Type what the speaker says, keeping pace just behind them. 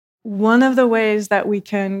One of the ways that we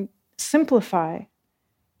can simplify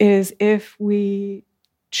is if we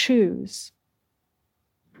choose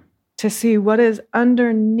to see what is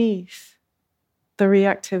underneath the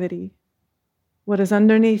reactivity, what is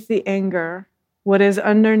underneath the anger, what is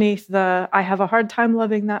underneath the, I have a hard time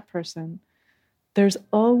loving that person. There's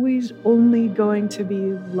always only going to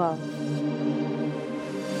be love.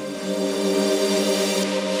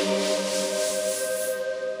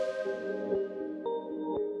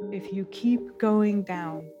 If you keep going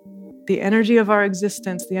down, the energy of our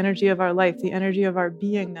existence, the energy of our life, the energy of our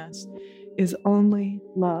beingness is only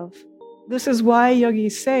love. This is why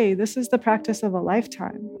yogis say this is the practice of a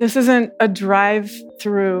lifetime. This isn't a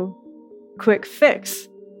drive-through quick fix.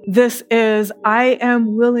 This is, I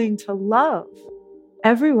am willing to love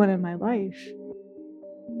everyone in my life.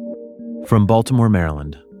 From Baltimore,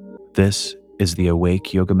 Maryland, this is the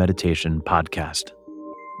Awake Yoga Meditation Podcast.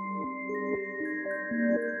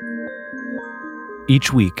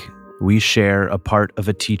 Each week, we share a part of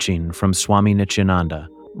a teaching from Swami Nityananda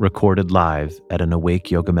recorded live at an Awake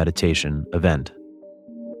Yoga Meditation event.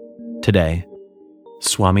 Today,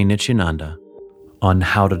 Swami Nityananda on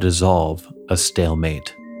how to dissolve a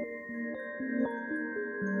stalemate.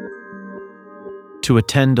 To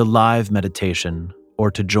attend a live meditation or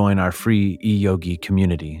to join our free e-yogi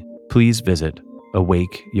community, please visit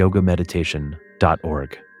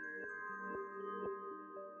awakeyogameditation.org.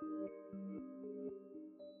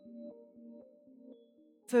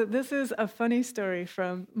 So this is a funny story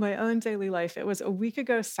from my own daily life. It was a week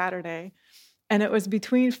ago Saturday, and it was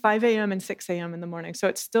between 5 a.m. and 6 a.m. in the morning, so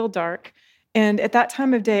it's still dark. And at that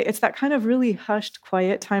time of day, it's that kind of really hushed,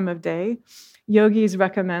 quiet time of day. Yogis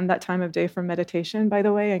recommend that time of day for meditation, by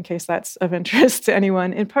the way, in case that's of interest to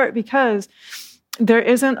anyone, in part because there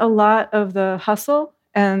isn't a lot of the hustle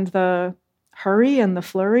and the hurry and the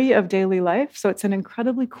flurry of daily life. So it's an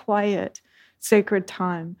incredibly quiet, sacred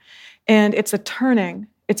time. And it's a turning,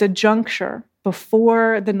 it's a juncture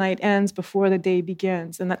before the night ends, before the day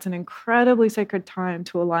begins. And that's an incredibly sacred time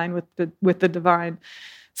to align with the divine.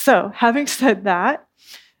 So having said that,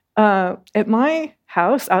 at my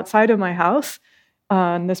house, outside of my house,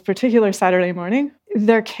 on this particular Saturday morning,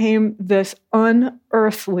 there came this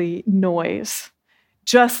unearthly noise,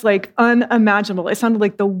 just like unimaginable. It sounded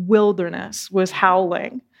like the wilderness was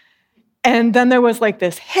howling. And then there was like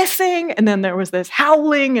this hissing, and then there was this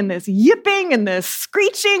howling, and this yipping, and this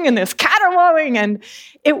screeching, and this caterwauling, and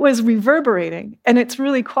it was reverberating. And it's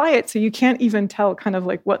really quiet, so you can't even tell kind of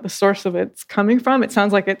like what the source of it's coming from. It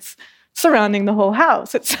sounds like it's surrounding the whole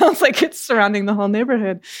house. It sounds like it's surrounding the whole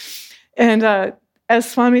neighborhood. And as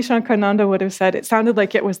Swami Shankarananda would have said, it sounded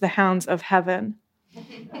like it was the hounds of heaven,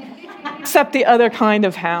 except the other kind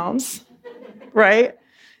of hounds, right?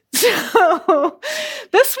 So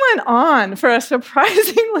this went on for a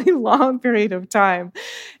surprisingly long period of time.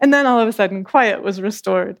 And then all of a sudden, quiet was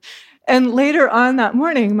restored. And later on that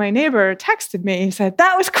morning, my neighbor texted me. He said,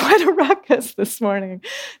 that was quite a ruckus this morning.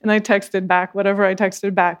 And I texted back whatever I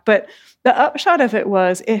texted back. But the upshot of it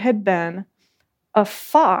was it had been a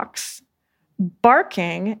fox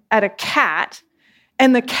barking at a cat,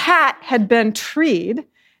 and the cat had been treed,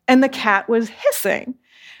 and the cat was hissing.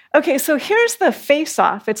 Okay, so here's the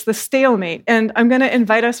face-off. It's the stalemate. And I'm going to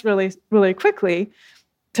invite us really, really quickly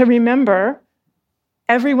to remember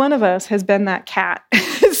every one of us has been that cat.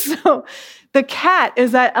 So the cat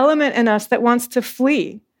is that element in us that wants to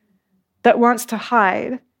flee, that wants to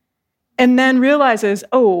hide, and then realizes,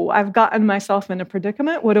 oh, I've gotten myself in a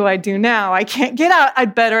predicament. What do I do now? I can't get out.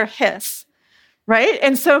 I'd better hiss, right?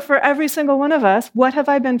 And so for every single one of us, what have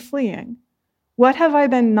I been fleeing? What have I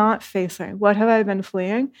been not facing? What have I been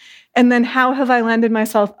fleeing? And then how have I landed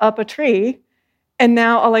myself up a tree? And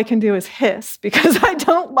now all I can do is hiss because I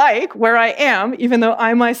don't like where I am, even though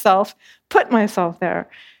I myself put myself there.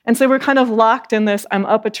 And so we're kind of locked in this I'm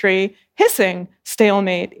up a tree, hissing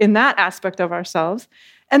stalemate in that aspect of ourselves.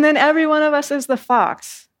 And then every one of us is the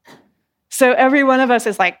fox. So every one of us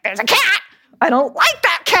is like, there's a cat. I don't like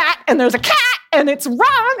that cat. And there's a cat. And it's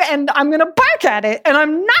wrong, and I'm going to bark at it, and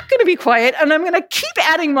I'm not going to be quiet, and I'm going to keep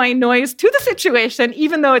adding my noise to the situation,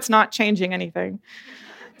 even though it's not changing anything.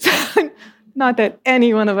 Not that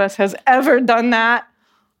any one of us has ever done that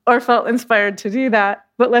or felt inspired to do that,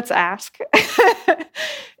 but let's ask.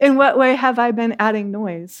 In what way have I been adding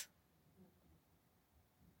noise?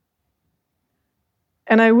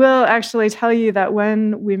 And I will actually tell you that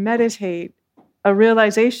when we meditate, a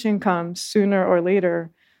realization comes sooner or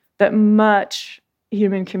later that much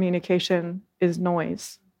human communication is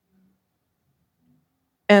noise.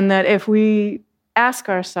 And that if we ask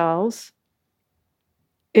ourselves,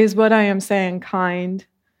 is what I am saying kind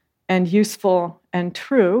and useful and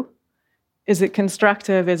true? Is it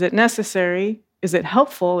constructive? Is it necessary? Is it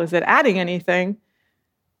helpful? Is it adding anything?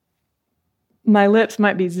 My lips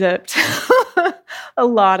might be zipped a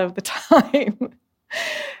lot of the time.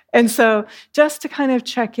 And so just to kind of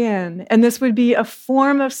check in, and this would be a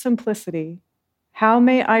form of simplicity. How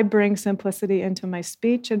may I bring simplicity into my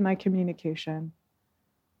speech and my communication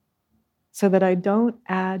so that I don't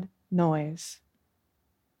add noise,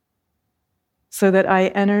 so that I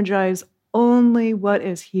energize only what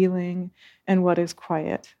is healing and what is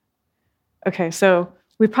quiet? Okay, so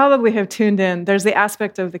we probably have tuned in. There's the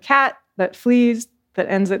aspect of the cat that flees, that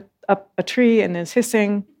ends up a tree and is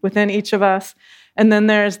hissing within each of us. And then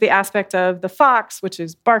there's the aspect of the fox, which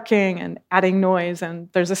is barking and adding noise, and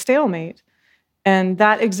there's a stalemate. And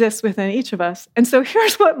that exists within each of us. And so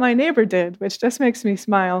here's what my neighbor did, which just makes me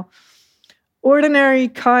smile. Ordinary,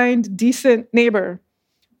 kind, decent neighbor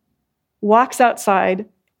walks outside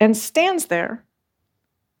and stands there.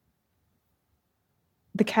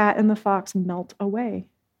 The cat and the fox melt away.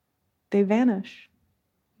 They vanish.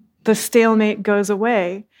 The stalemate goes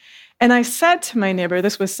away. And I said to my neighbor,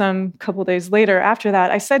 this was some couple days later after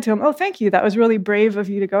that, I said to him, "Oh, thank you. That was really brave of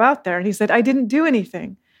you to go out there." And he said, "I didn't do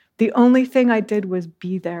anything. The only thing I did was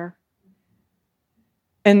be there."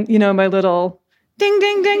 And, my little ding,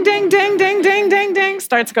 ding, ding, ding, ding, ding, ding, ding, ding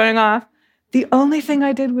starts going off. The only thing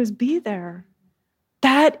I did was be there.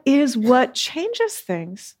 That is what changes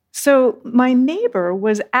things. So my neighbor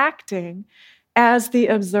was acting as the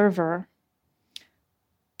observer.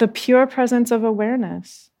 The pure presence of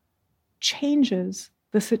awareness changes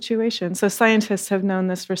the situation. So scientists have known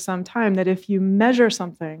this for some time, that if you measure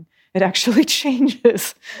something, it actually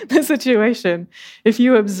changes the situation. If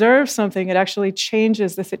you observe something, it actually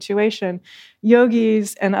changes the situation.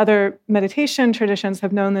 Yogis and other meditation traditions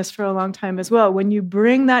have known this for a long time as well. When you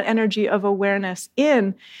bring that energy of awareness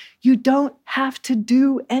in, you don't have to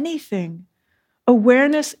do anything.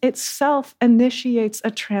 Awareness itself initiates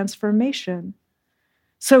a transformation.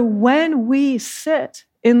 So when we sit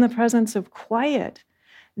in the presence of quiet,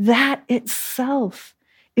 that itself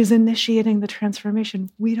is initiating the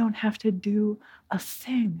transformation. We don't have to do a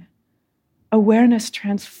thing. Awareness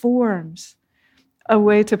transforms. A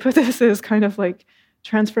way to put this is kind of like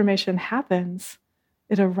transformation happens.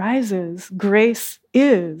 It arises. Grace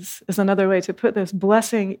is another way to put this.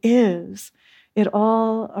 Blessing is. It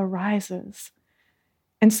all arises.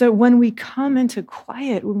 And so when we come into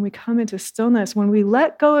quiet, when we come into stillness, when we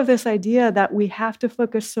let go of this idea that we have to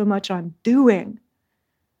focus so much on doing.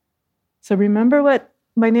 So remember what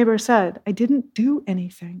my neighbor said, I didn't do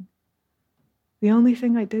anything. The only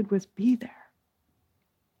thing I did was be there.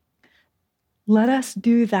 Let us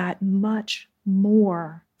do that much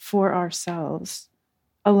more for ourselves,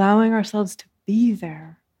 allowing ourselves to be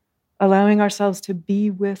there, allowing ourselves to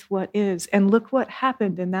be with what is. And look what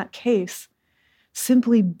happened in that case.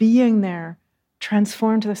 Simply being there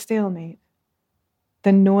transformed the stalemate.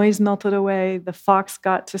 The noise melted away. The fox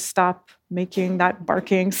got to stop making that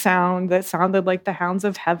barking sound that sounded like the hounds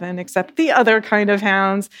of heaven, except the other kind of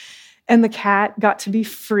hounds. And the cat got to be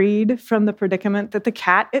freed from the predicament that the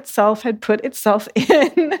cat itself had put itself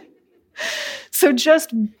in. So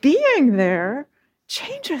just being there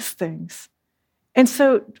changes things. And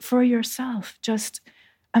so for yourself, just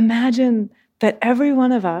imagine that every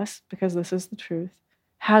one of us, because this is the truth,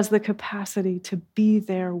 has the capacity to be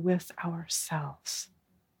there with ourselves.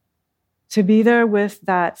 To be there with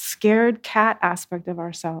that scared cat aspect of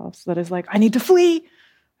ourselves that is like, I need to flee.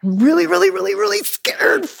 I'm really, really, really, really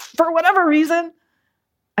scared for whatever reason.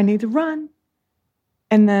 I need to run.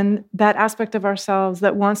 And then that aspect of ourselves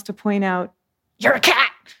that wants to point out, you're a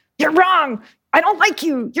cat. You're wrong. I don't like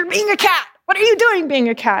you. You're being a cat. What are you doing being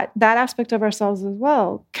a cat? That aspect of ourselves as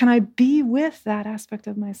well. Can I be with that aspect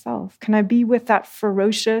of myself? Can I be with that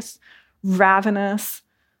ferocious, ravenous,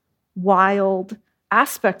 wild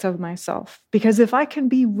aspect of myself? Because if I can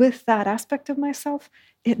be with that aspect of myself,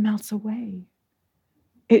 it melts away.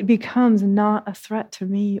 It becomes not a threat to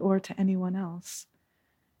me or to anyone else.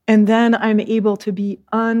 And then I'm able to be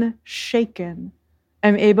unshaken.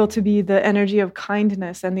 I'm able to be the energy of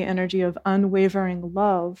kindness and the energy of unwavering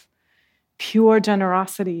love, pure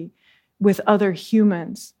generosity with other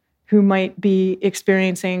humans who might be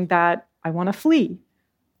experiencing that I want to flee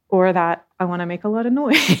or that I want to make a lot of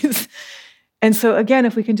noise. And so again,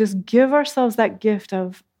 if we can just give ourselves that gift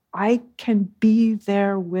of, I can be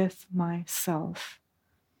there with myself.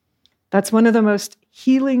 That's one of the most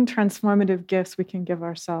healing, transformative gifts we can give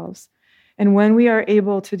ourselves. And when we are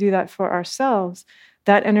able to do that for ourselves,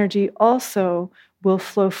 that energy also will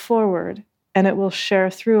flow forward and it will share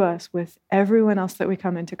through us with everyone else that we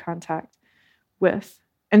come into contact with.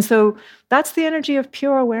 And so that's the energy of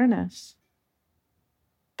pure awareness.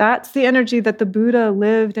 That's the energy that the Buddha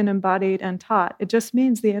lived and embodied and taught. It just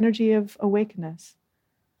means the energy of awakeness,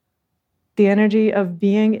 the energy of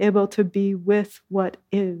being able to be with what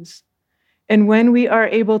is. And when we are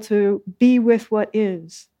able to be with what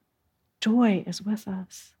is, joy is with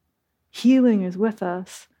us, healing is with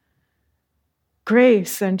us,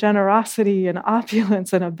 grace and generosity and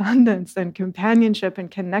opulence and abundance and companionship and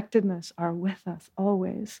connectedness are with us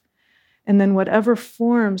always. And then whatever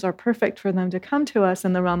forms are perfect for them to come to us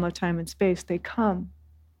in the realm of time and space, they come.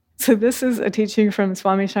 So this is a teaching from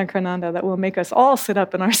Swami Shankarananda that will make us all sit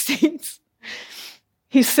up in our seats.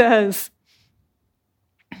 He says,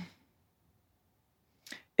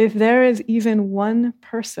 if there is even one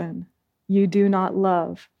person you do not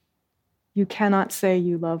love, you cannot say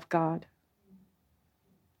you love God.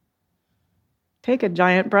 Take a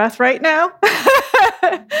giant breath right now,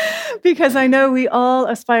 because I know we all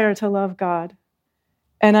aspire to love God.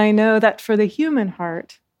 And I know that for the human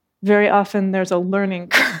heart, very often there's a learning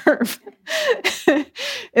curve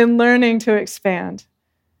in learning to expand,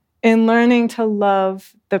 in learning to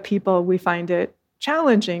love the people we find it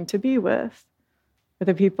challenging to be with, or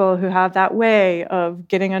the people who have that way of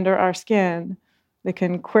getting under our skin. They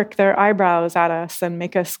can quirk their eyebrows at us and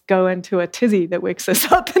make us go into a tizzy that wakes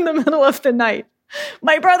us up in the middle of the night.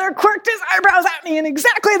 My brother quirked his eyebrows at me in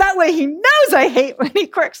exactly that way. He knows I hate when he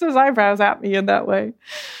quirks his eyebrows at me in that way.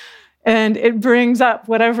 And it brings up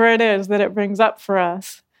whatever it is that it brings up for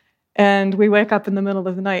us. And we wake up in the middle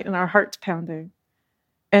of the night and our heart's pounding.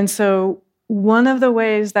 And so one of the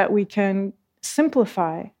ways that we can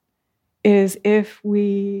simplify is if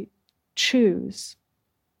we choose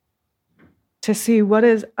to see what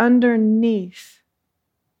is underneath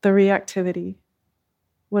the reactivity,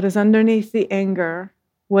 what is underneath the anger,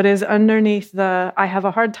 what is underneath the, I have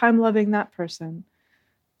a hard time loving that person.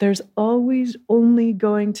 There's always only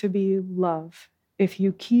going to be love if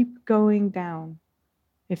you keep going down,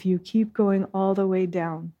 if you keep going all the way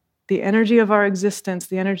down. The energy of our existence,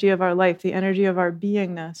 the energy of our life, the energy of our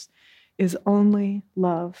beingness is only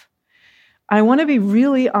love. I want to be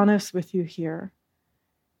really honest with you here.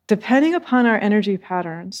 Depending upon our energy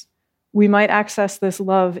patterns, we might access this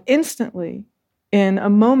love instantly, in a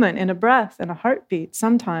moment, in a breath, in a heartbeat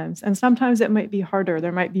sometimes. And sometimes it might be harder.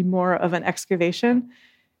 There might be more of an excavation.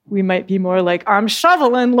 We might be more like, I'm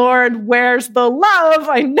shoveling, Lord, where's the love?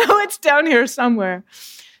 I know it's down here somewhere.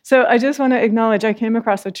 So I just want to acknowledge, I came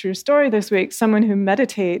across a true story this week, someone who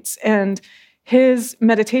meditates, and his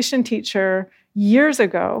meditation teacher years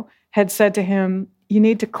ago had said to him, you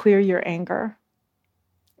need to clear your anger.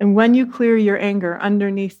 And when you clear your anger,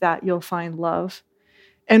 underneath that, you'll find love.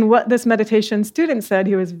 And what this meditation student said,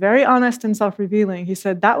 he was very honest and self-revealing. He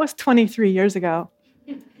said, that was 23 years ago.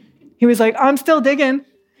 He was like, I'm still digging.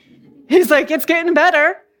 He's like, it's getting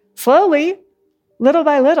better, slowly, little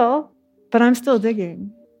by little, but I'm still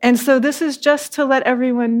digging. And so this is just to let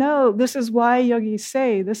everyone know, this is why yogis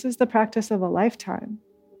say, this is the practice of a lifetime,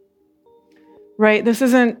 right? This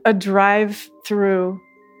isn't a drive-through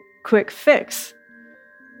quick fix.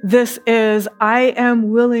 This is, I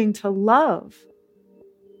am willing to love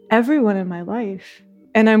everyone in my life.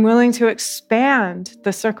 And I'm willing to expand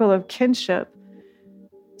the circle of kinship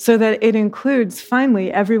so that it includes,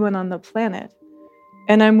 finally, everyone on the planet.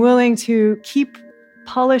 And I'm willing to keep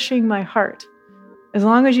polishing my heart. As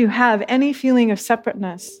long as you have any feeling of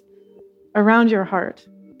separateness around your heart,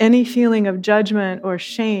 any feeling of judgment or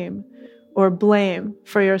shame or blame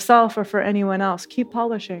for yourself or for anyone else, keep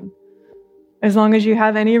polishing. As long as you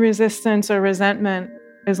have any resistance or resentment,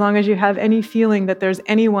 as long as you have any feeling that there's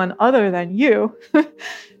anyone other than you,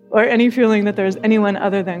 or any feeling that there's anyone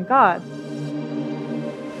other than God.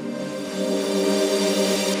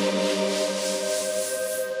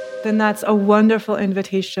 Then that's a wonderful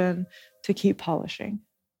invitation to keep polishing.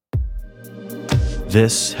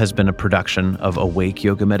 This has been a production of Awake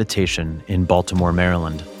Yoga Meditation in Baltimore,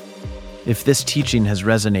 Maryland. If this teaching has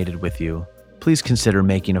resonated with you, please consider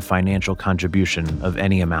making a financial contribution of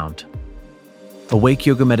any amount. Awake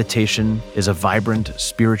Yoga Meditation is a vibrant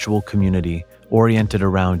spiritual community oriented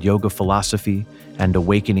around yoga philosophy and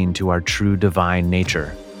awakening to our true divine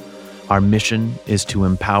nature. Our mission is to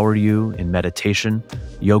empower you in meditation,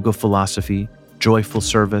 yoga philosophy, joyful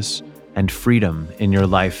service, and freedom in your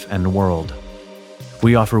life and world.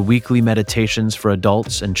 We offer weekly meditations for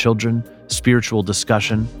adults and children, spiritual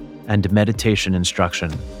discussion, and meditation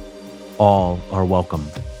instruction. All are welcome.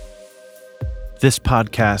 This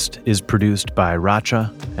podcast is produced by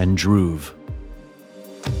Racha and Dhruv.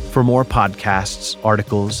 For more podcasts,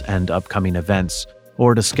 articles, and upcoming events,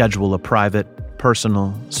 or to schedule a private,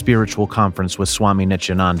 personal, spiritual conference with Swami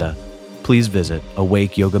Nityananda, please visit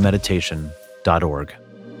awakeyogameditation.org.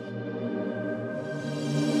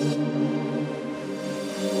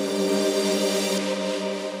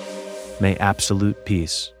 May absolute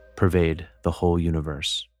peace pervade the whole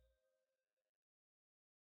universe.